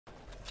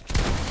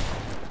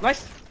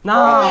Nice.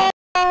 No.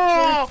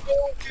 Oh,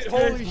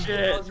 holy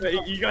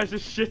shit! You guys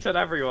just shit on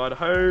everyone.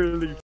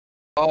 Holy.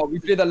 Oh, we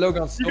played that low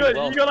ground so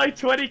well. You got like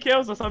 20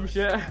 kills or some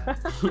shit.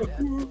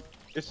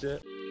 Good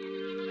shit.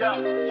 Yeah,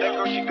 that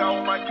girl, she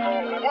got my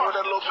phone. That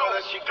little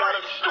girl, she got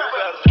it.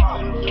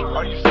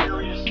 Are you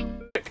serious?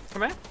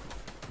 Come here.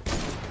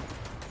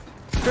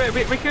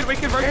 We could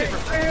rotate.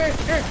 Here.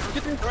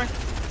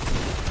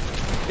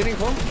 Getting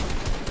home.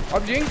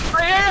 RPGing.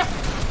 Right here.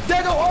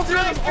 Dead. All three.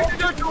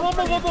 One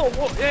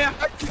more. Yeah.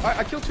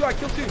 I killed two. I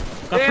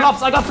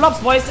got flops,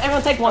 boys.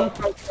 Everyone take one.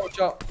 Watch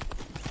out.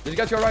 Did you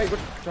get your right?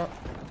 Watch out.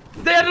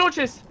 They had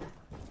launches.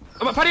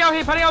 Paddy out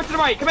here. Paddy out to the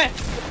right. Come here.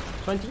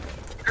 20.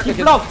 He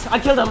blocked. I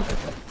killed him.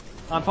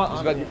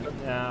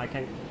 Yeah, I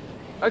can't.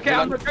 Okay,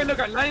 I'm going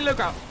lookout. Landing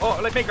lookout. Oh,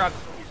 like big ground.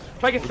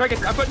 Try get.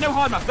 I've got no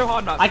hard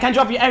map. I can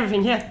drop you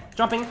everything here.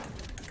 Dropping.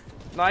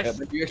 Nice. Yeah,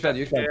 but you expand.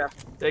 Yeah,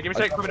 give me a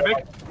sec. Coming a big.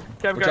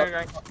 Okay, I'm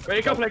going.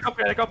 Wait, couple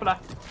there. Go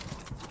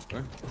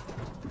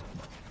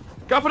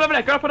up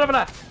and over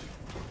there.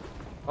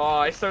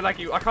 Oh, it's so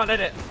laggy. I can't let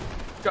it.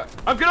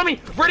 I'm good on me.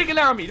 Really good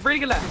on me. But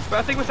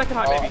I think we're second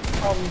high, maybe.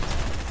 I'm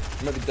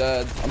maybe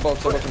dead. I'm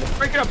both.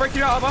 Break it out.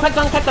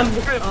 Cut them.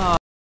 Leave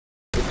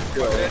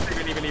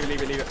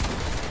it.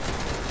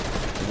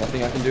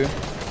 Nothing I can do.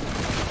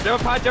 Do you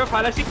have a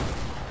pad, let's see.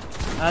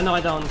 No,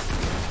 I don't.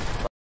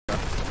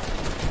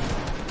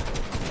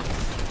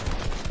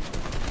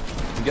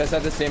 You guys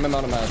have the same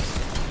amount of maps.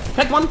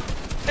 Pick one.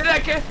 Hit it,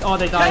 okay. Oh,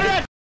 they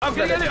died. I'm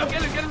getting it.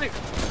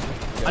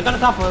 I got a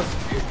top first.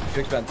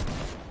 You expand.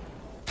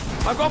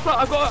 I've got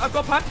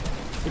a pad.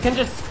 You can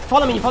just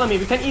follow me.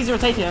 We can easy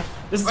rotate here.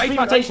 This is free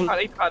rotation.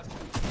 Pad.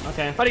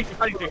 Okay. Paddy.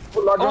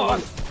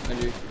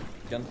 And you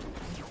again.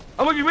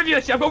 I'm with you.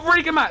 I've got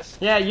really good mats.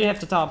 Yeah, you have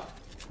to top.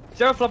 Is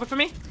there a flopper for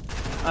me?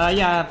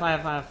 Yeah, I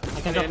have. I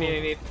can drop.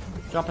 Need.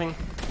 Dropping.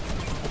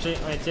 Actually,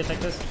 wait, take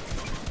this.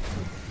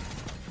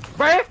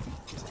 Right here.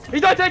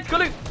 He's not dead.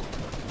 Got it.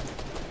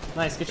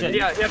 Nice, good shit.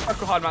 Yeah, I've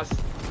got hard mats.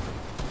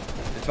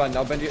 It's fine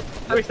now, Benji.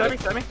 Stab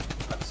me.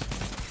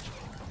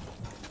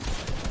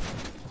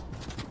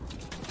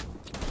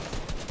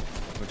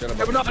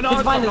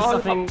 His vine is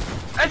something.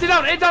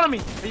 Head down on me.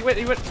 He went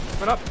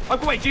up.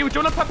 Wait, do you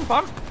want a purple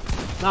pump?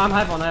 No, I'm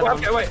high one.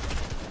 Okay, wait.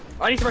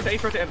 I need to rotate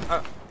him.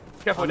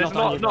 Careful, there's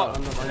not. I'm not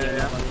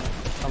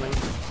coming.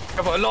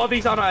 Careful, a lot of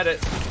these are not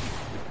edits.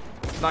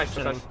 Nice.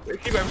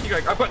 Keep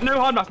going. I've got no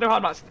hard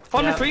mats.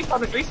 Find the trees.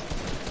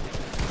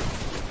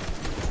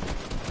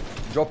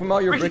 Drop him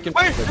out, you're breaking.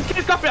 Wait, this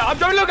kid's grappler. I'm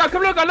doing lookout.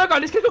 Come lookout.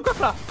 This kid's got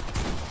grappler.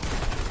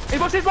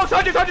 His box.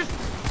 100.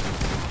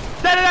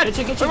 Dead.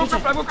 Get you. I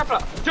will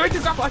grappler. Do you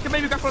grapple? I can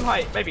maybe grapple on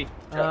height. Maybe.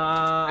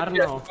 I don't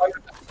know.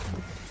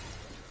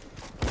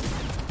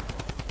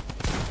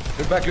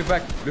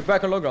 Look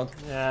back on low ground.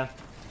 Yeah.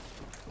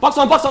 Box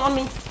on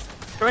me.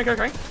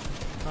 Going.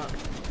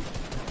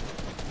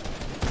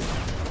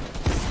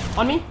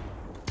 On me?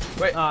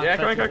 Wait,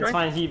 going. It's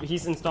fine,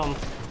 he's in storm.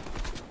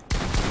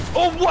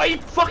 Oh, what? He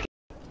fucking.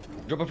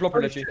 Drop a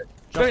flopper, Letshe.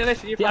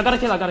 I got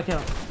a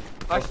kill.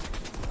 Nice.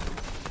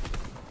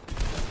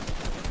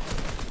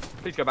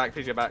 Please go back.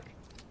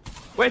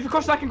 Wait, if you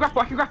cross, I can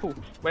grapple.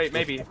 Wait,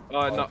 maybe.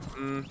 Not.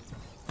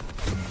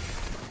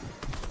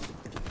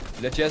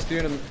 Letshe has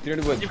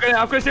 300 wood.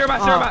 I've got zero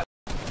mat.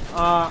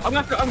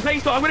 I'm playing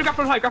spot. I'm gonna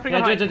grapple on height. Grappling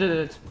on height. Do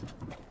it.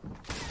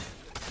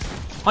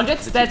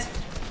 100, dead.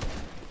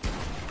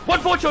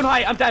 140 on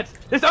height. I'm dead.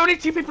 There's only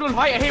 2 people on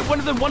height. I hit one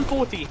of them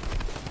 140.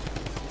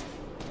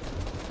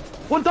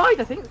 One died,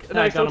 I think.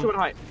 No, still 2 on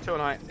height. 2 on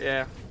height.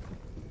 Yeah.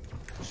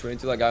 Just wait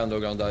until that guy on low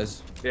ground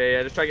dies.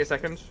 Yeah. Just try to get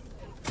second.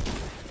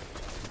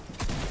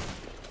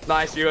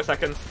 Nice. You got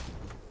second.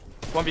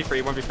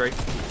 1v3.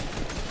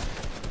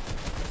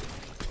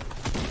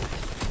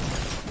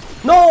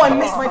 No, I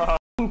missed my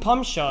f***ing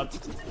pump shot.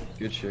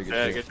 Good shit.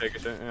 Yeah, good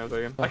shit.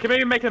 Yeah, I can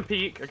maybe make them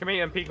peek.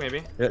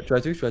 Maybe. Yeah, try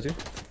to.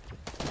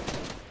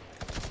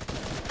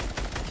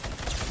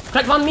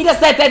 Crack 1 meters,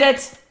 dead.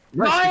 Nice,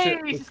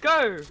 let's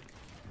go.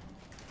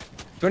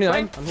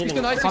 29. I'm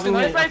healing.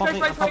 69. I'm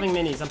popping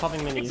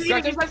minis.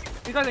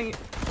 He's landing.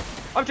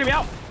 I'm Jimmy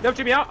out.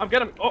 I'm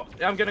good. Oh,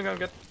 yeah, I'm good. In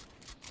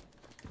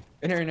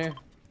here.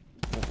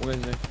 We're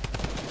in there.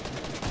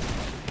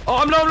 Oh,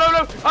 I'm low.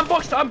 I'm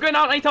boxed. I'm going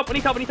out. I need help.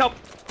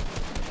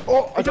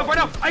 Oh, I need help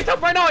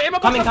right now. In my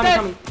box,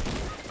 Coming.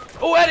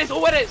 All edits.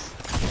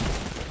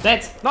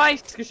 Dead.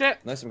 Nice. Good shit.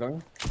 Nice, I'm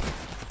going.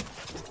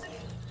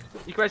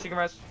 You can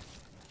rest.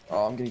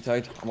 Oh, I'm getting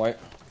tight. I'm white.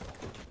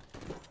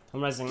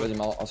 I'm resing.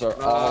 I'm sorry.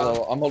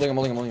 I'm holding.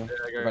 Yeah,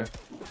 go.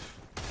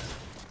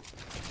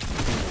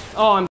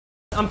 Oh,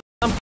 I'm.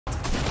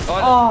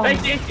 Oh,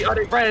 thank you. I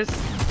didn't res.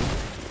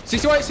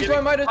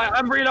 61 might.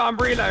 I'm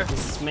reload.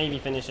 This may be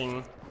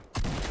finishing.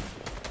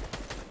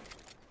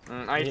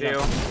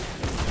 Ideal.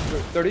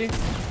 30.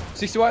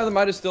 61 on the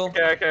might still.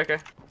 Okay.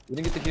 We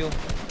didn't get the kill.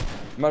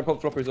 Might pop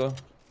floppers though.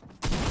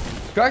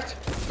 Cracked.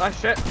 Nice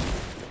shit.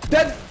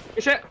 Dead.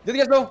 Good shit. Did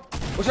he get low?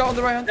 Watch out on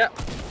the right hand. Yeah.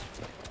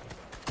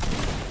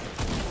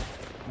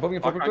 Bombing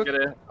a flopper quick.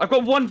 I've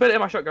got 1 bullet in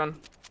my shotgun.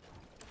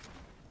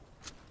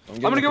 I'm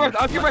gonna go rest.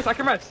 I can rest. I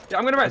can rest. Yeah,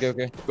 I'm gonna rest.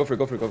 Okay. Go for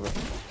it.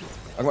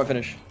 I might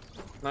finish.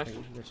 Nice.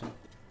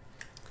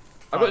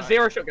 I've got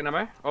 0 shotgun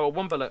ammo. Oh,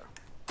 1 bullet.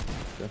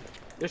 Okay.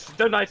 Just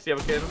don't nice the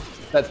other kid.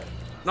 Dead.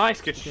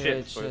 Nice, good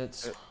shit.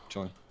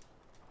 Chilling.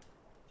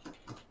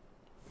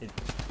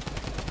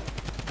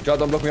 Job,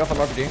 don't block me off. I'm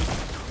RPG.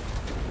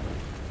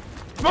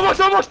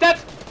 Almost dead.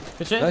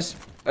 Good shit. Nice.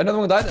 Another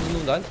one died.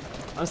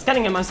 I'm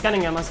scanning him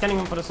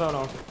for the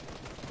solo.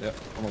 Yeah,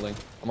 I'm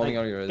holding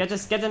out of your Get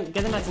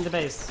the mats in the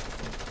base.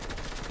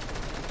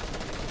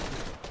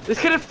 This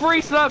kid has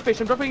 3 slurpfish.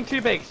 I'm dropping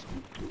 2 bigs.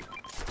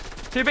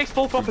 2 bigs,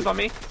 full floppers on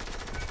me.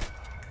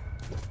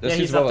 Yeah,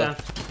 he's up there.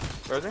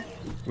 Where is he?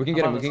 We can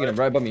get him,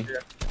 right above me.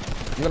 Yeah.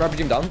 I'm gonna RPG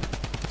him down.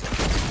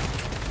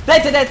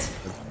 Dead!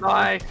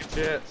 Nice, good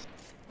shit.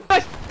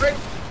 Nice! Great!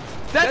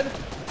 Dead!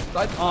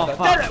 Died. Oh, Dead.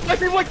 fuck.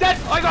 Dead! Wait, dead!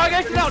 I got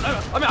it down!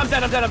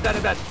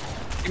 I'm dead.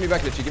 Give me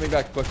back, Letshe. Give me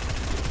back, quick.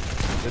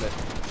 Did it.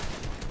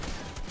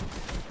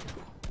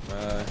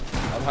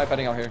 I'm high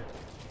padding out here.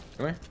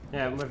 Come here.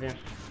 Yeah, I'm with you.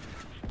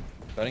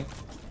 Padding.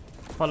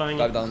 Following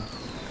Dive you.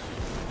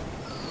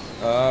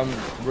 down.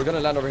 We're gonna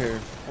land over here.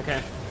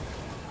 Okay.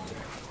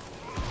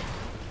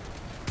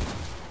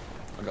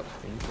 I got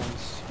pain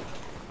points.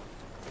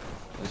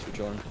 Nice for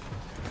John.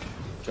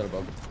 Shut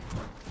above.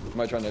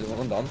 Might try and nail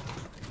one down.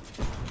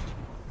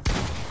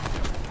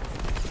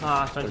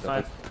 Ah,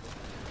 25.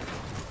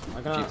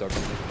 I'm gonna Keep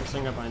talking.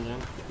 swing up behind you.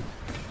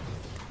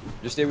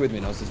 Just stay with me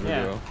now, this is really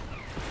Yeah. low.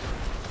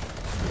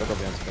 Got up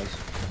the answer, guys.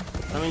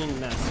 I mean,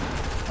 mess.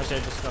 Actually, I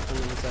just dropped him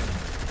in the set.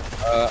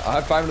 I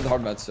have 500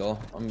 hard mats still.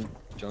 I'm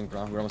jumping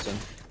around. We're almost in.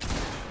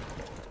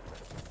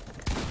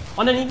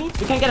 Underneath me?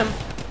 We can't get him.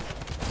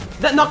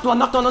 That knocked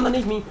one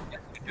underneath me.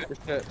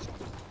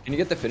 Can you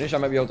get the finish? I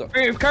might be able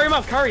to. Carry him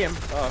up, carry him.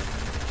 Oh.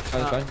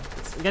 Fine.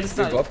 Get his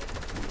Go side. up.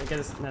 Get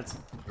his nets.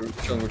 We're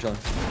chilling.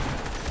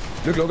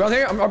 Look, low ground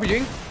here. I'm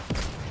RPGing.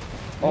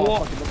 Oh,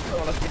 What?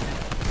 fuck.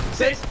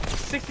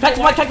 60.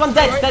 Crack one,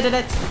 dead.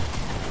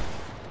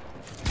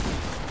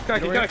 Go. Oh,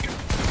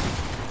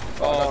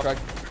 I got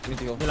cracked. We need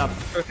to heal. Heal up.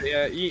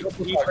 Yeah,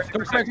 Come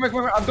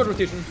here. I've got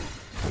rotation.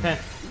 Okay.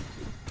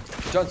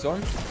 John's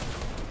on.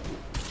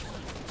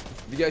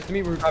 You guys, to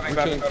me, we're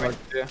chilling.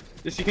 Yeah.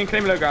 Just you can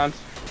claim low ground.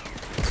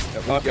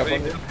 Yeah,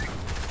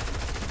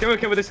 Okay,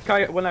 okay with this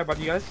guy. One now,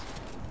 buddy, you guys.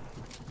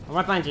 I'm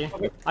right behind you.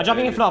 I'm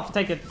dropping a flop.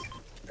 Take it.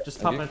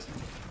 Just pop you. it.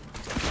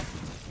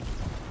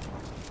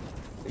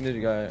 You need a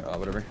guy. Oh,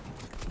 whatever.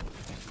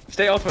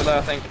 Stay ultimate though,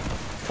 I think.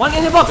 One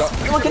in the box.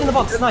 One kid in the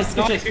box. Nice.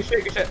 Good Nice, shit.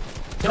 good shit.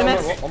 Get him,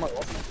 Mets. Oh my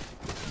god.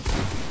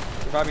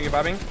 You're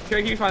vabbing.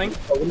 Sure, keep running.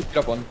 Oh, we need to get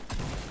up one.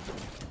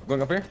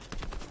 Going up here.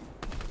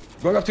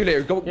 Going up 2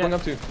 layers. Going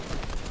up 2.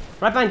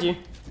 Right behind you.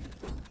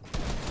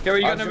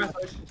 Gary, you got no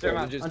message. Zero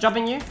match. I'm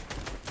dropping you.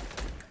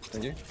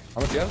 Thank you.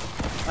 How much do you have?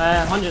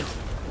 100.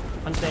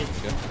 108.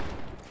 Yeah.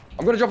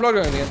 I'm gonna drop low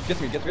ground again. Get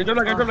me. Drop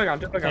low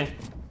ground. Okay.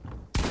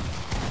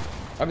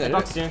 I'm there.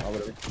 Box you. Oh,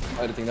 whatever.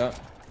 I didn't think that.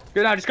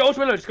 Good now, just go to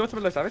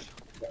middle, Savage.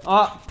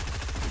 Oh.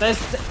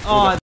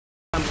 Oh.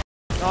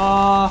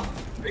 Oh.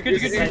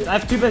 Good. I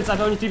have 2 builds. I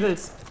have only 2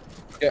 builds.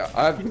 Yeah,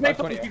 I have You can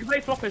 20.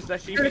 play floppers,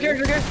 Letshe. Here.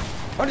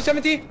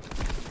 170.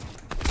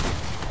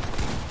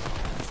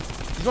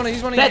 He's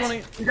running. Dead.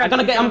 I'm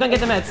gonna get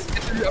the meds.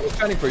 I was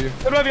standing for you.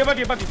 Above you.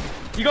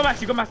 You got max,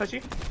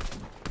 Letshe.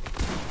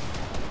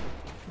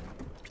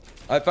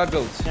 I have 5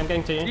 builds. Yeah, I'm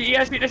getting to you.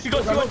 Yes, let's go.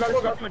 Let's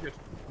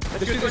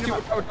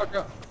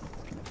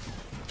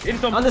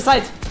go. On the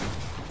side.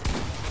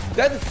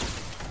 Dead.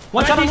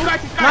 One shot on me.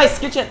 Nice. Nice.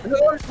 Good shit.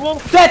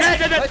 Dead.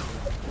 Dead.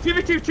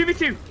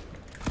 2v2.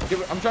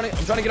 I'm trying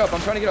to get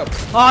up.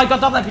 Oh, I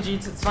got double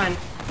RPG. It's fine.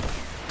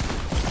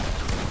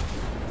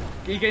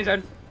 Get your game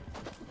zone.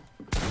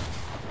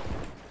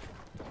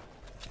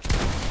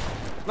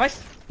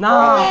 Nice.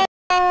 No.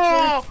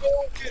 Oh,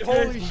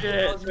 holy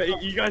shit.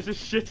 You guys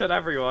just shit on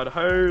everyone.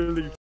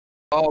 Holy.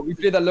 Oh, we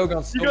played that low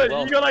ground so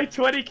well. You got like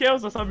 20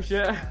 kills or some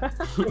shit.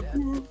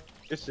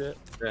 Good shit.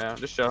 Yeah,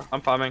 just show.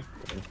 I'm farming.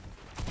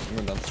 I'm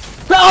going down.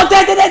 Oh,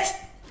 dead.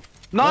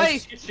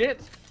 Nice. Good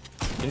shit.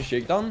 Can you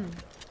shake down?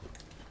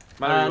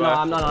 No,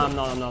 I'm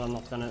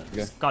not gonna.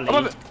 Okay. Scully.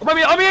 I'm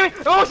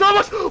oh, so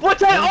much! What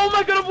the hell? Oh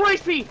my god, I'm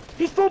HP!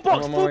 He's full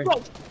box! Yeah,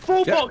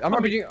 I'm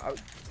RPGing.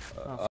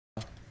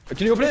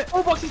 Can you open it?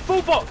 He's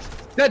full box!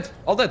 Dead!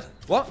 All dead.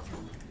 What?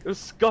 It was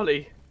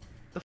Scully.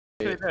 The f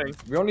are you doing?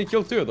 We only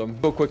killed 2 of them.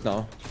 Go quick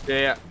now.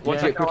 Yeah.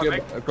 Let's get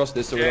quickly across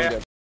this so we don't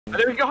get. I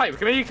think we can go high.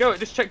 Can we go?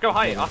 Just check, go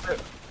high. After.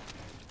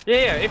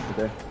 Yeah, if.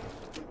 Okay.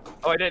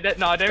 Oh, no,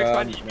 they're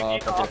expanding. You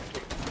okay.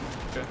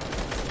 Okay.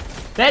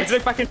 Dead.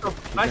 Look back in.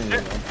 Nice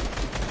shit.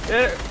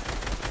 Yeah.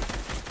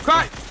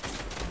 Crack!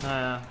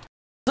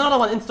 Another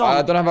one installed.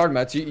 I don't have hard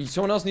mats.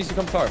 Someone else needs to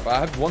come tarp. I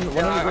have one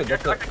only good.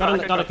 That's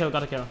it. Gotta kill.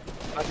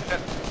 Nice shit.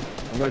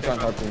 I'm gonna try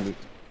and harp him loot.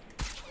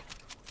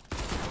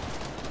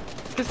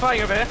 He's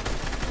fighting over here.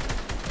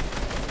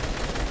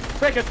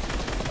 Break it.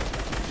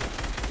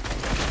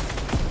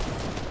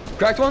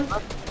 Cracked one?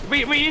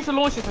 We need to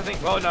launch this, I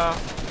think. Oh no.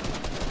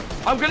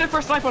 I'm going for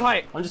a snipe on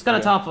height. I'm just gonna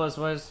top us,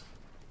 boys.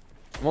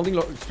 I'm holding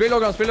low. Spray low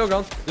ground, spray low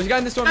ground. There's a guy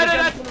in this storm. There's a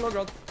guy in this storm, low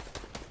ground.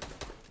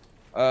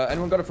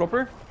 Anyone got a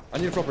flopper? I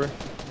need a flopper.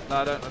 No,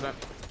 I don't. Do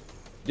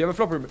you have a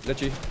flopper,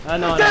 Letshe?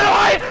 No. Dead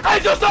high! I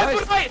just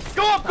don't fight!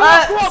 Go up!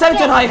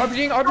 17 high.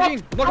 RPGing.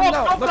 Knock him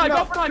out. Knock him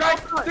out.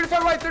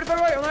 Right. 35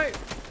 right, on right.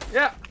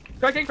 Yeah.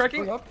 Cracking.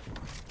 Going up.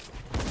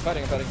 I'm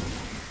fighting.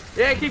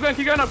 Yeah, keep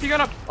going up.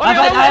 Oh, I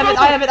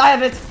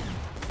have it.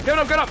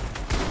 Going up.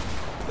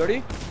 30.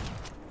 You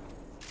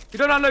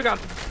don't have no gun.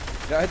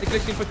 Yeah, I hit the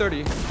click screen for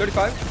 30.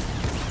 35.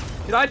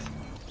 You died.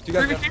 Two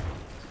guys left.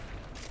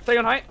 Stay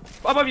on height.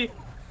 Above you.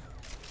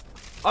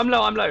 I'm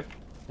low.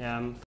 Yeah,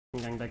 I'm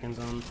going back in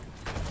zone.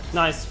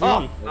 Nice, we Oh,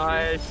 won.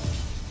 nice.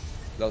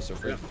 That was so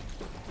free.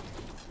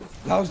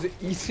 That was the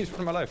easiest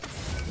one of my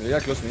life. Yeah,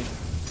 close to me.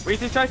 We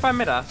need to try to find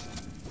mid-ass.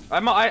 I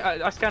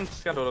scanned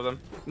all of them.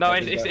 No,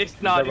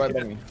 it's not.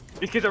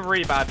 These kids are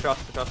really bad.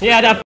 Trust.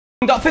 Yeah, they're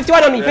got 50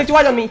 wide on me. 50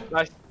 wide on me.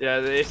 Nice. Yeah,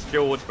 it's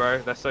fjords, bro.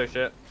 They're so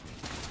shit.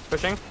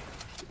 Pushing.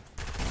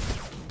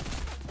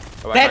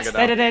 Oh, Dead.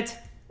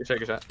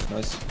 Good shot.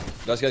 Nice.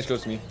 Last guy's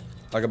close to me.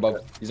 Like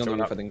above. He's on the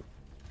roof, I think.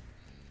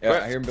 Yeah,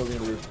 Where? I hear him building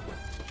on the roof.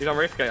 He's on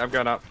roof. Okay, I'm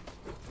going up.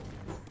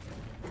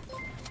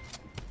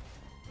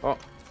 Oh,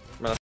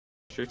 man, that's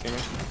shooting me.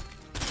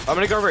 I'm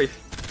gonna go roof.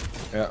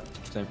 Yeah,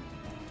 same.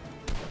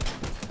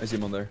 I see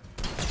him on there.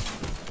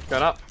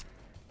 Going up.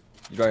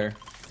 He's right here.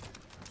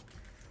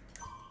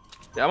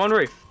 Yeah, I'm on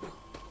roof.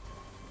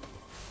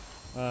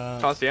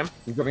 Can't see him.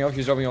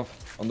 He's dropping off.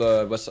 On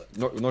the west side,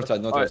 north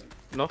side, northwest.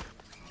 North.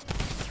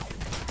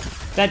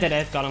 Dead.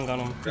 Got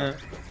him. Yeah.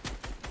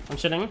 I'm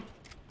chilling.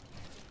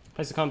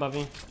 Place to come above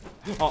you.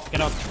 Oh,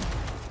 get up.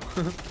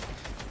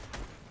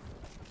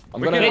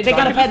 They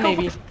got a pad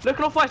maybe. Look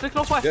on flash.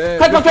 Yeah,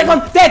 Crack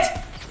one,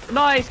 dead!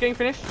 Nice, getting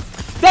finished.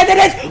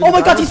 Dead! Oh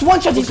my god, he's one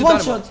shot. This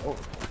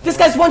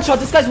guy's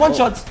one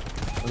shot.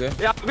 Okay.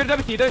 Yeah, I'm gonna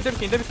double key. No,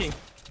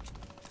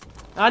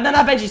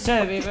 Benji,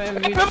 sir.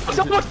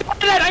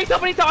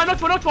 I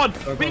knocked one.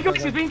 We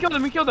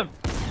can kill them.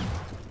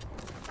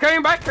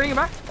 Carrying back.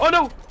 Oh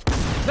no!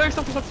 No,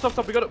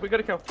 stop. We got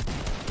to kill.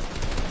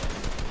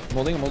 I'm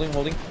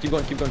holding. Keep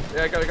going.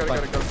 Yeah, got it.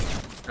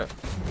 Okay.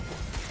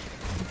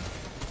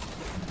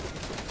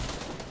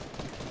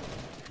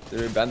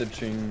 They're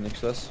bandaging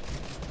next to us.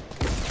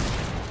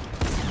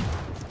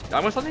 Yeah,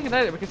 I'm gonna start taking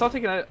it. We can start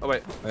taking it. Oh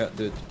wait. Oh, yeah,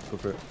 dude, go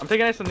for it. I'm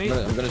taking it from these.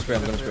 I'm gonna spray.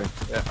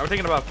 Yeah, I'm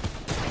taking above.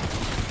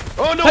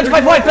 Oh no!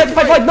 25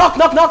 void,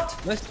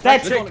 knocked! Nice.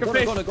 Dead. Go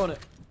on it.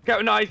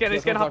 Okay, no, he's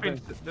getting half fine.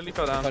 in. The leaf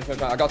fell down.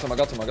 Fine. I got him.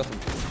 Okay.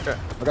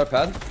 I got a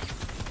pad.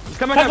 He's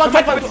coming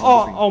Fight. out.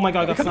 Oh my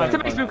god, I got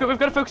sniped. We've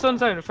got to focus on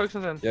zone.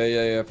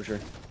 Yeah, for sure.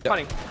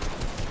 Fighting.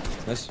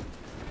 Nice.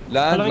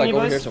 Land Following like you,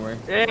 over boys? here somewhere.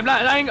 Yeah, I'm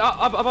lying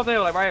above the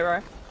hill, like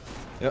right.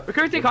 Yeah. We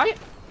can take height.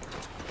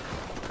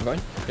 I'm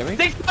going. Get me.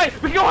 Take height.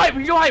 We can go height.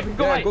 Yeah,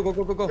 go. Go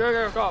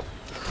up.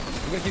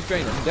 I'm gonna keep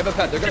spraying them. They have a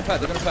pad. They're gonna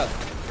pad.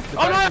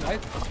 Oh no!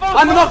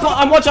 I'm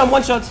knocked, I'm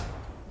one shot.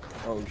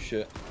 Oh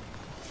shit.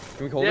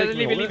 Can we hold Yeah, it?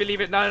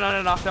 leave it. No.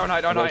 They're on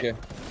height. Okay.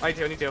 I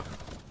need to.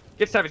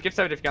 Give Savage if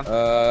you can.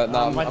 Nah, right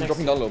I'm next.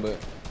 dropping down a little bit.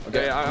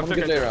 Okay, Yeah, I'm gonna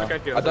get later okay, on.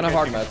 good, I don't have okay,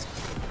 hard good. mats.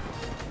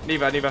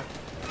 Neither.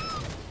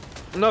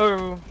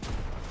 No.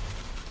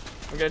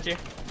 I'm getting you.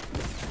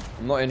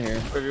 I'm not in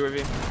here. With you. I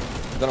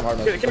don't have hard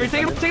mats. Can we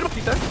take it off,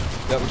 you said?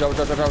 Yeah, watch out.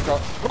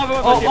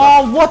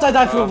 Oh, what? I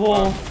died through a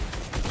wall.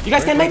 You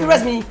guys can maybe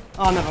res me.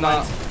 Oh, never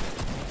mind.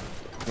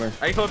 Where?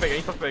 I need something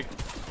big.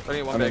 I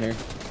need one I'm in big.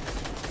 here.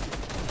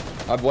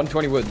 I have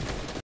 120 wood.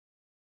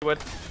 Wood.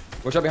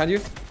 Watch out behind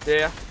you.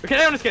 Yeah. Okay,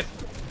 lay on this kid.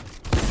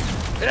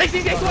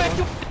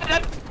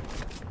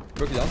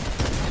 Broke you down.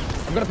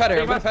 I'm gonna pad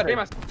here.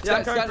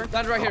 Yeah,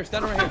 Stand right here.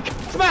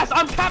 Smash!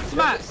 I'm capped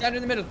smash! Stand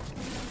in the middle.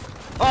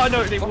 Oh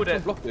no, they would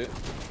it. Blocked it.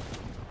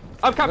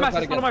 I'm capped Pad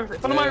mass,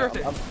 follow my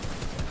rotate. I'm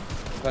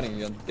padding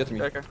again. Get to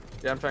me. Okay.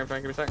 Yeah, I'm trying,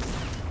 give me a sec.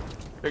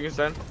 Bring his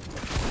down.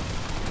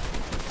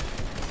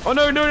 Oh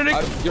no. I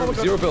have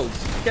zero builds.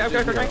 Okay.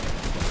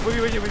 With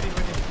you.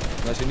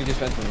 Nice, you need to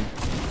spend for me.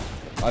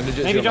 I'm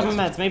legit. Maybe zero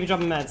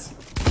dropping meds.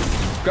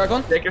 Crack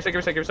on. Yeah, give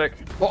me a sec.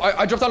 Oh,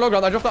 I dropped down low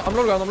ground. I'm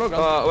low ground.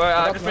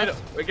 Well, just made it.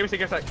 Wait, give me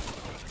a sec.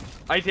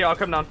 I need to, I'll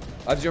come down.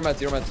 I have zero mats.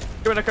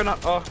 Come on.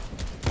 Oh.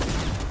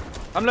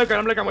 I'm low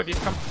ground with you.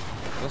 Come.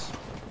 Yes.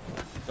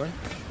 Sorry.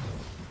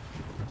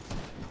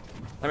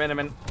 I'm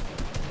in.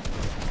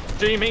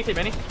 Do you mean, keep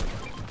mini?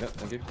 Yeah,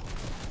 thank you.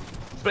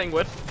 Splitting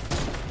wood.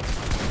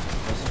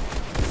 Yes.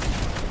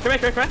 Come here.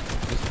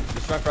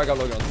 Just try and frag out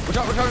low ground. Watch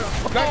out. Oh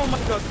my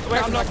god.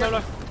 Wait, I'm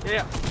low.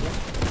 Yeah.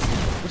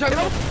 Watch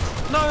out.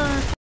 No.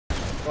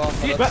 Oh,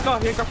 Here, grappler.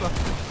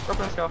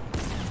 Grappler scar.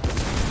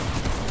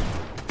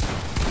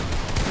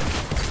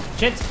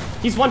 Shit,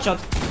 he's one shot.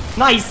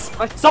 Nice.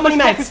 Somebody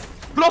meds.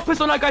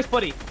 Bloppers on that guy's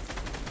body.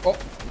 Oh,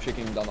 I'm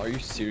shaking him down. Are you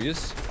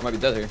serious? I might be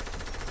dead here.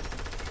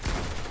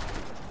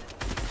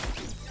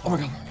 Oh my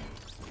god.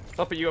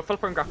 Stop it, you're a full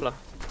prone grappler.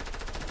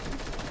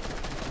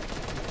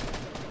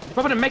 You're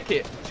probably gonna make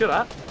it. See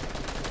that?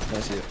 Yeah,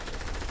 I see it.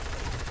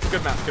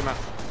 Good match.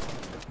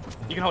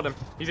 You can hold him.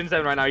 He's in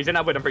zone right now. He's in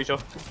that wood, I'm pretty sure.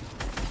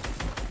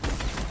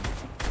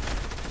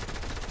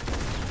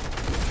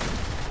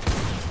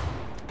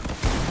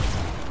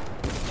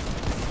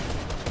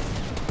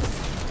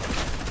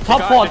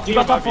 Top 4, you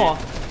got top 4.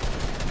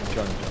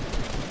 John.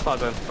 Far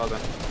down, far down.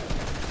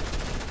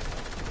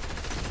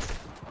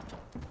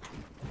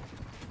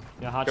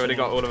 Yeah, hard Okay, already shooting.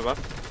 got all of us.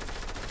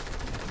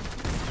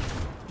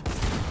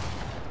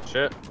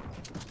 Shit.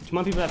 2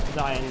 more people have to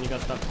die and you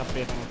got top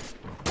 3, I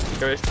think.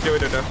 Go, do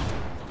it.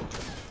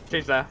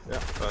 She's there. Yeah.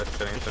 Oh, it's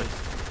chilling, it's chilling.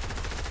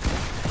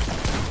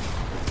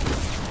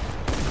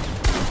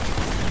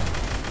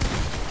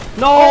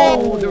 No!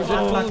 Oh, there was a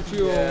full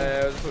fuel.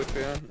 Yeah, it was full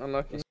fuel.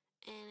 Unlucky. And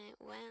it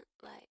went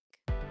like.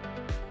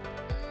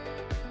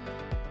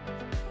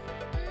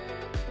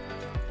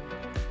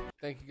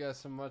 Thank you guys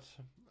so much.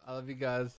 I love you guys.